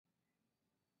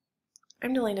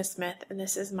I'm Delana Smith, and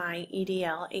this is my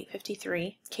EDL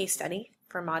 853 case study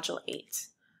for Module 8.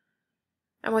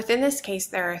 And within this case,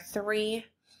 there are three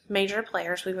major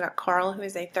players. We've got Carl, who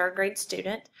is a third grade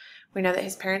student. We know that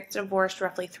his parents divorced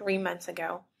roughly 3 months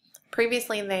ago.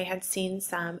 Previously, they had seen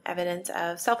some evidence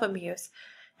of self-abuse.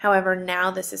 However,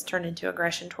 now this has turned into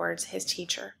aggression towards his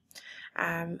teacher.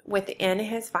 Within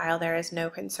his file, there is no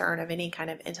concern of any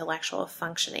kind of intellectual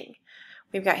functioning.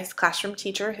 We've got his classroom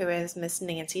teacher, who is Miss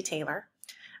Nancy Taylor.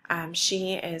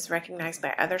 She is recognized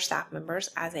by other staff members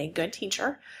as a good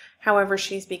teacher. However,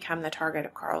 she's become the target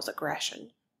of Carl's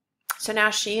aggression. So now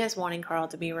she is wanting Carl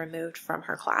to be removed from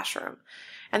her classroom.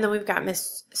 And then we've got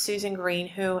Miss Susan Green,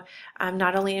 who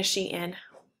not only is she in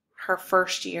her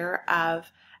first year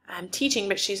of teaching,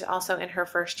 but she's also in her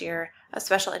first year of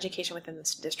special education within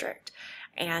this district.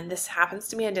 And this happens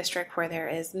to be a district where there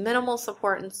is minimal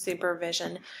support and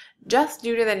supervision just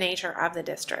due to the nature of the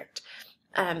district.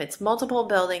 It's multiple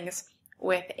buildings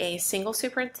with a single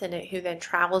superintendent who then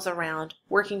travels around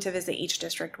working to visit each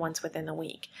district once within the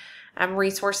week.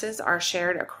 Resources are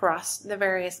shared across the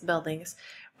various buildings,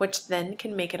 which then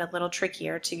can make it a little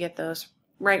trickier to get those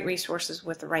right resources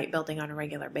with the right building on a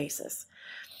regular basis.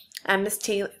 Miss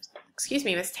Taylor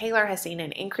has seen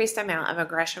an increased amount of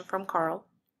aggression from Carl,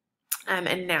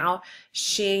 and now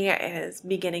she is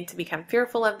beginning to become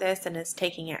fearful of this and is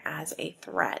taking it as a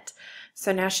threat.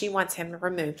 So now she wants him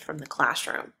removed from the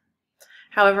classroom.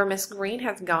 However, Miss Green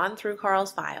has gone through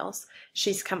Carl's files.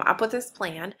 She's come up with this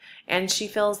plan, and she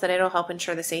feels that it'll help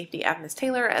ensure the safety of Miss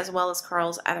Taylor as well as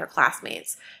Carl's other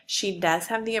classmates. She does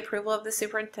have the approval of the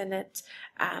superintendent,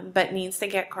 but needs to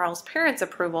get Carl's parents'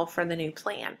 approval for the new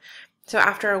plan. So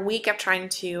after a week of trying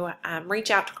to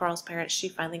reach out to Carl's parents, she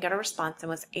finally got a response and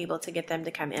was able to get them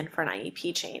to come in for an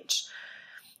IEP change.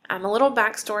 A little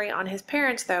backstory on his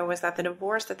parents, though, was that the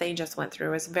divorce that they just went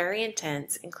through was very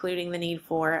intense, including the need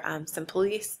for some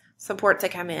police support to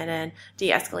come in and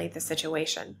de-escalate the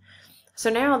situation. So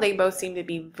now they both seem to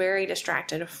be very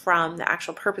distracted from the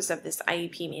actual purpose of this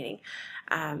IEP meeting,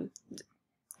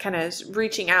 kind of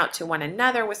reaching out to one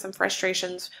another with some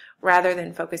frustrations rather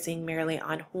than focusing merely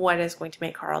on what is going to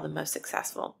make Carl the most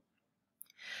successful.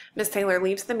 Ms. Taylor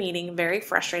leaves the meeting very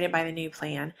frustrated by the new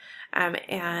plan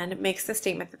and makes the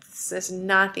statement that this is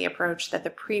not the approach that the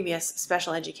previous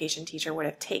special education teacher would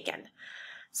have taken.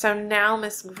 So now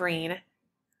Ms. Green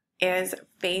is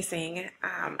facing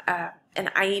an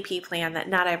IEP plan that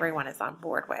not everyone is on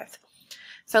board with.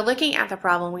 So looking at the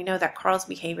problem, we know that Carl's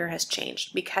behavior has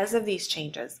changed. Because of these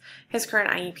changes, his current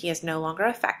IEP is no longer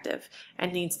effective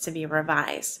and needs to be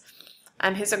revised.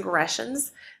 His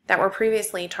aggressions that were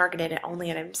previously targeted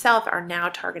only at himself are now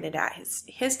targeted at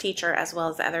his teacher as well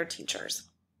as other teachers.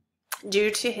 Due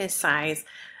to his size,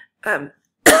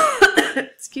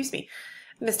 excuse me,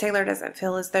 Ms. Taylor doesn't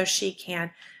feel as though she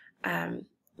can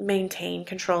maintain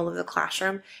control of the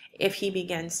classroom if he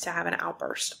begins to have an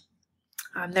outburst.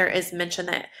 There is mention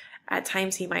that at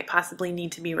times he might possibly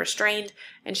need to be restrained,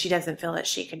 and she doesn't feel that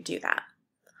she could do that.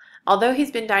 Although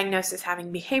he's been diagnosed as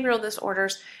having behavioral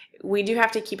disorders, we do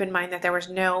have to keep in mind that there was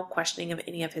no questioning of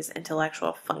any of his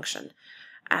intellectual function.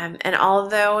 And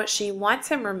although she wants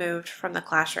him removed from the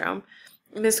classroom,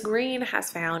 Ms. Green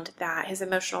has found that his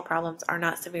emotional problems are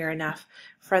not severe enough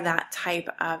for that type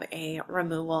of a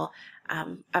removal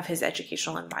of his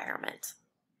educational environment.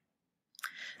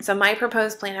 So my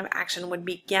proposed plan of action would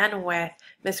begin with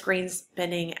Ms. Green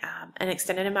spending an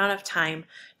extended amount of time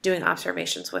doing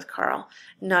observations with Carl.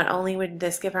 Not only would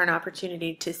this give her an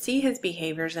opportunity to see his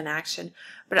behaviors in action,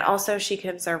 but also she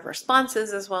could observe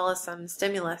responses as well as some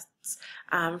stimulus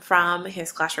from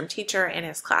his classroom teacher and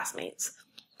his classmates.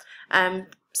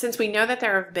 Since we know that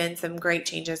there have been some great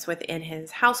changes within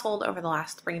his household over the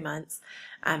last 3 months,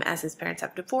 as his parents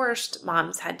have divorced,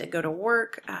 mom's had to go to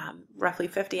work roughly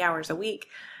 50 hours a week.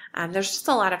 There's just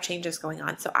a lot of changes going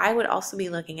on. So I would also be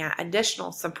looking at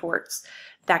additional supports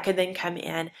that could then come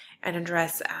in and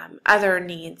address other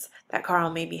needs that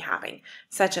Carl may be having,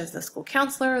 such as the school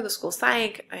counselor, the school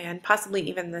psych, and possibly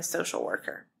even the social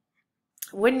worker.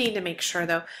 Would need to make sure,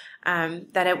 though,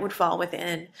 that it would fall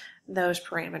within those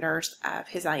parameters of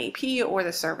his IEP or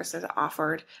the services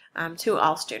offered to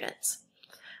all students.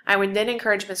 I would then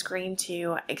encourage Ms. Green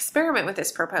to experiment with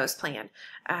this proposed plan.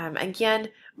 Again,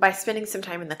 by spending some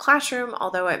time in the classroom,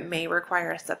 although it may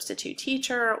require a substitute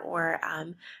teacher or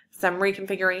some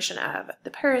reconfiguration of the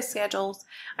Paris schedules,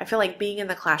 I feel like being in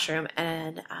the classroom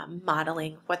and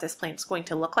modeling what this plan is going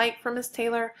to look like for Ms.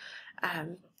 Taylor.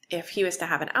 If he was to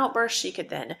have an outburst, she could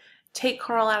then take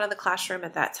Carl out of the classroom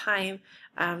at that time,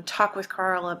 talk with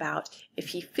Carl about if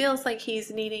he feels like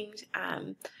he's needing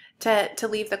to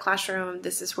leave the classroom.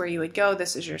 This is where you would go.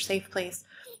 This is your safe place.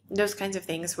 Those kinds of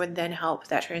things would then help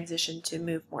that transition to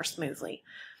move more smoothly.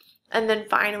 And then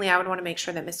finally, I would want to make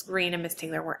sure that Ms. Green and Ms.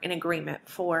 Taylor were in agreement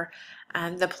for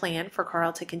the plan for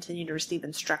Carl to continue to receive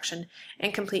instruction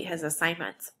and complete his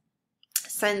assignments.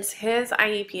 Since his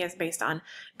IEP is based on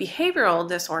behavioral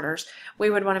disorders, we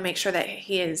would want to make sure that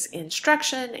his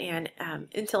instruction and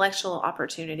intellectual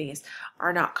opportunities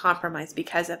are not compromised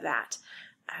because of that.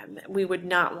 We would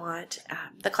not want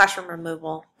the classroom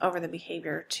removal over the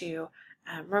behavior to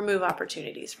remove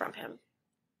opportunities from him.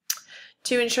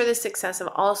 To ensure the success of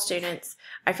all students,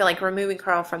 I feel like removing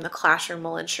Carl from the classroom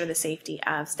will ensure the safety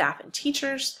of staff and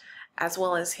teachers, as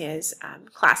well as his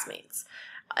classmates.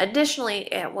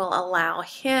 Additionally, it will allow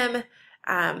him,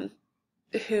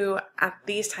 who at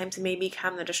these times may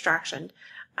become the distraction,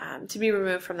 to be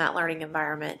removed from that learning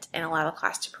environment and allow the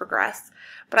class to progress.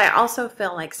 But I also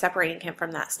feel like separating him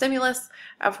from that stimulus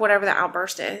of whatever the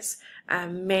outburst is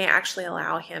may actually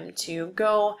allow him to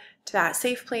go to that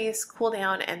safe place, cool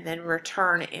down, and then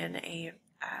return in a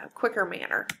quicker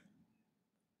manner.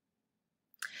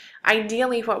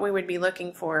 Ideally, what we would be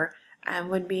looking for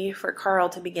would be for Carl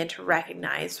to begin to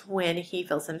recognize when he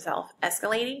feels himself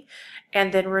escalating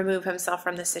and then remove himself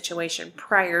from the situation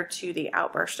prior to the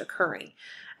outburst occurring.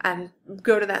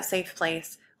 Go to that safe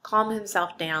place, calm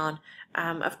himself down.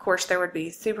 Of course, there would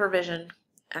be supervision,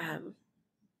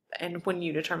 and when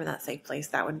you determine that safe place,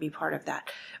 that would be part of that.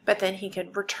 But then he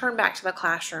could return back to the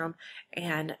classroom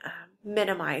and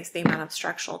minimize the amount of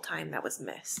instructional time that was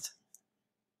missed.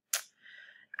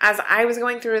 As I was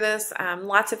going through this,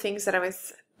 lots of things that I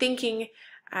was thinking,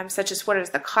 such as what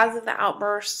is the cause of the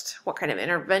outburst, what kind of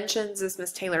interventions is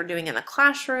Ms. Taylor doing in the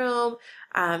classroom,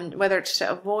 whether it's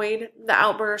to avoid the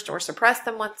outburst or suppress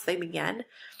them once they begin.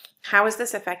 How is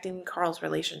this affecting Carl's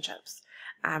relationships?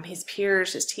 His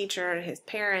peers, his teacher, his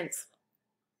parents,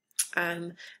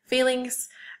 feelings,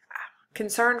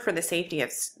 concern for the safety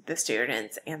of the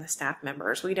students and the staff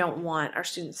members. We don't want our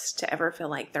students to ever feel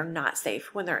like they're not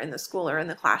safe when they're in the school or in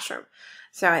the classroom.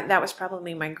 So that was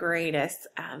probably my greatest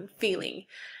feeling.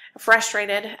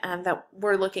 Frustrated that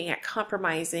we're looking at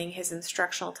compromising his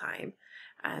instructional time.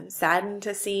 Saddened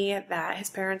to see that his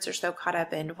parents are so caught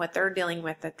up in what they're dealing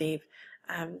with that they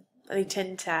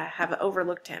tend to have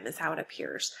overlooked him, is how it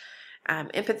appears.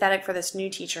 Empathetic for this new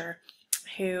teacher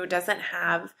who doesn't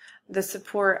have the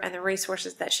support and the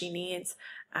resources that she needs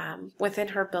within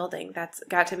her building. That's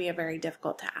got to be a very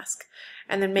difficult task.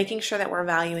 And then making sure that we're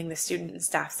valuing the student and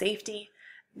staff safety,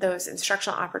 those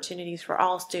instructional opportunities for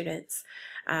all students,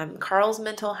 Carl's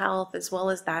mental health as well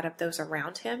as that of those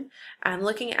around him, and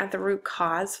looking at the root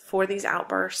cause for these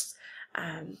outbursts,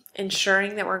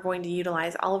 ensuring that we're going to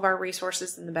utilize all of our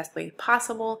resources in the best way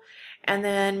possible, and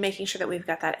then making sure that we've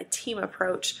got that team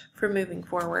approach for moving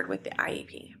forward with the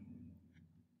IEP.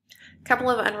 A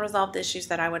couple of unresolved issues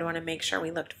that I would want to make sure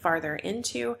we looked farther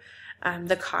into.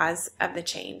 The cause of the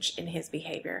change in his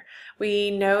behavior. We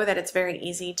know that it's very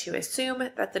easy to assume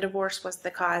that the divorce was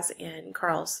the cause in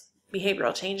Carl's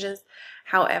behavioral changes.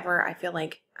 However, I feel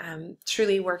like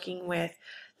truly working with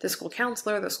the school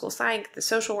counselor, the school psych, the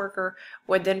social worker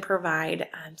would then provide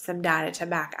some data to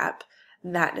back up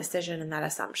that decision and that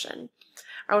assumption.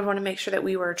 I would want to make sure that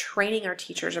we were training our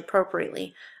teachers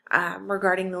appropriately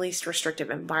regarding the least restrictive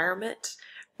environment,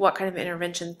 what kind of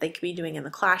interventions they could be doing in the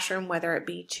classroom, whether it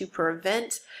be to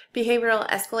prevent behavioral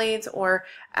escalades or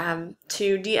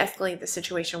to de-escalate the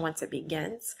situation once it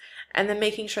begins, and then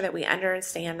making sure that we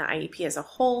understand the IEP as a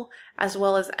whole, as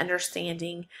well as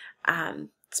understanding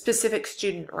specific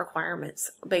student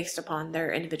requirements based upon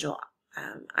their individual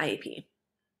IEP.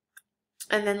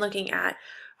 And then looking at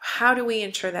how do we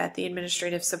ensure that the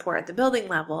administrative support at the building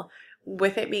level,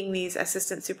 with it being these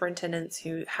assistant superintendents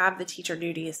who have the teacher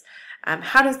duties,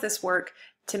 how does this work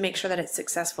to make sure that it's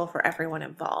successful for everyone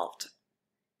involved?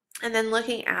 And then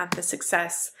looking at the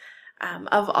success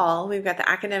of all, we've got the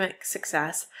academic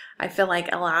success. I feel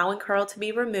like allowing Carl to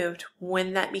be removed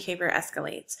when that behavior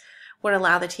escalates would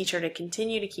allow the teacher to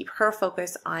continue to keep her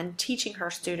focus on teaching her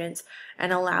students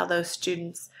and allow those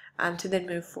students to then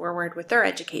move forward with their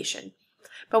education.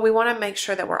 But we want to make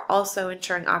sure that we're also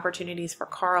ensuring opportunities for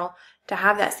Carl to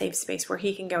have that safe space where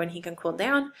he can go and he can cool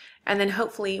down and then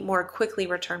hopefully more quickly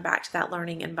return back to that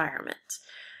learning environment.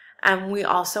 We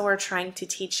also are trying to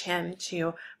teach him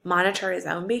to monitor his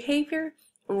own behavior,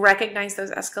 recognize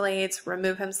those escalades,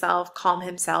 remove himself, calm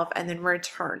himself, and then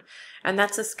return. And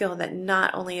that's a skill that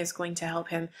not only is going to help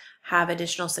him have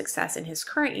additional success in his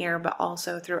current year, but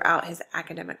also throughout his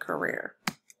academic career.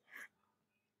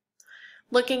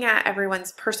 Looking at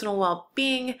everyone's personal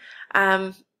well-being,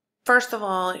 first of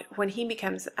all, when he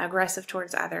becomes aggressive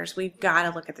towards others, we've got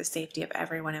to look at the safety of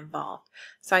everyone involved.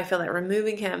 So I feel that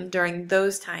removing him during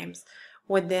those times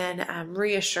would then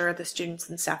reassure the students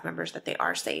and staff members that they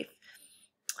are safe.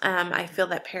 I feel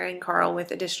that pairing Carl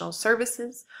with additional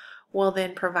services will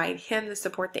then provide him the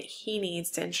support that he needs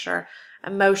to ensure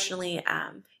emotionally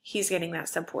he's getting that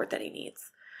support that he needs.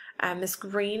 Miss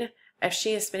Green, if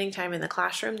she is spending time in the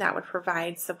classroom, that would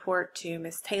provide support to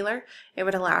Miss Taylor. It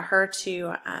would allow her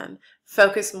to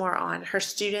focus more on her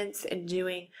students and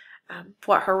doing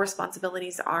what her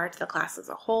responsibilities are to the class as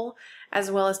a whole, as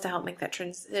well as to help make that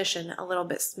transition a little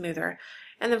bit smoother.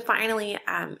 And then finally,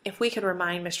 if we could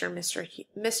remind Mr.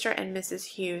 and Mrs.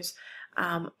 Hughes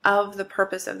of the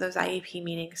purpose of those IEP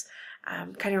meetings,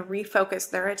 kind of refocus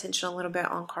their attention a little bit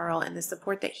on Carl and the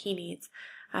support that he needs.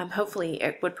 Hopefully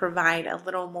it would provide a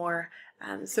little more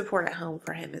support at home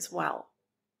for him as well.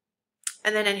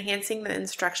 And then enhancing the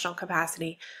instructional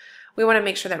capacity, we want to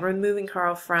make sure that removing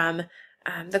Carl from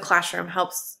the classroom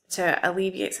helps to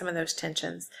alleviate some of those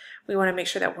tensions. We want to make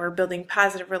sure that we're building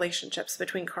positive relationships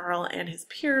between Carl and his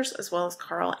peers, as well as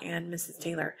Carl and Mrs.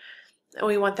 Taylor.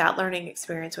 We want that learning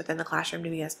experience within the classroom to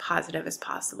be as positive as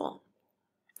possible.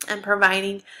 And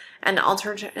providing an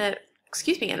alternate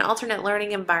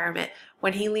learning environment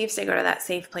when he leaves to go to that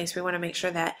safe place, we want to make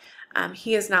sure that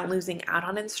he is not losing out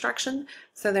on instruction.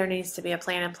 So there needs to be a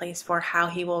plan in place for how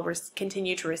he will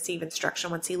continue to receive instruction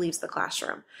once he leaves the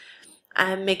classroom.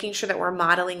 Making sure that we're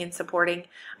modeling and supporting.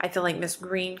 I feel like Miss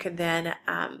Green could then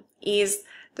ease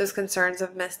those concerns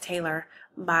of Miss Taylor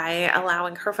by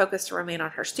allowing her focus to remain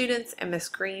on her students, and Miss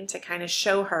Green to kind of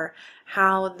show her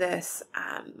how this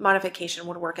modification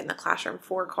would work in the classroom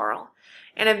for Carl,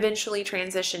 and eventually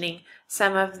transitioning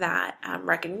some of that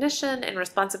recognition and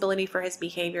responsibility for his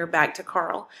behavior back to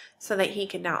Carl, so that he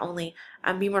can not only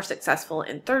be more successful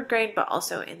in 3rd grade, but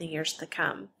also in the years to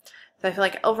come. So I feel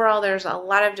like overall there's a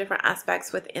lot of different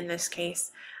aspects within this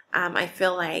case. I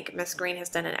feel like Miss Green has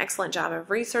done an excellent job of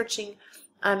researching,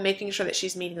 making sure that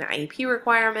she's meeting the IEP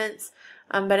requirements,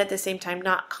 but at the same time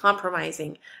not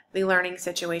compromising the learning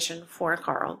situation for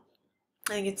Carl.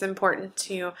 I think it's important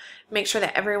to make sure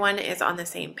that everyone is on the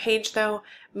same page though.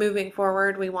 Moving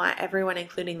forward, we want everyone,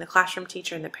 including the classroom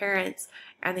teacher and the parents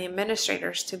and the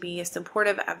administrators, to be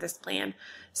supportive of this plan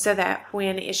so that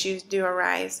when issues do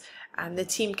arise, the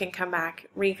team can come back,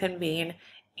 reconvene,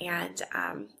 and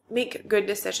make good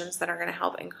decisions that are going to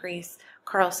help increase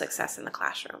Carl's success in the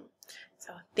classroom.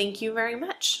 So thank you very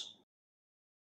much.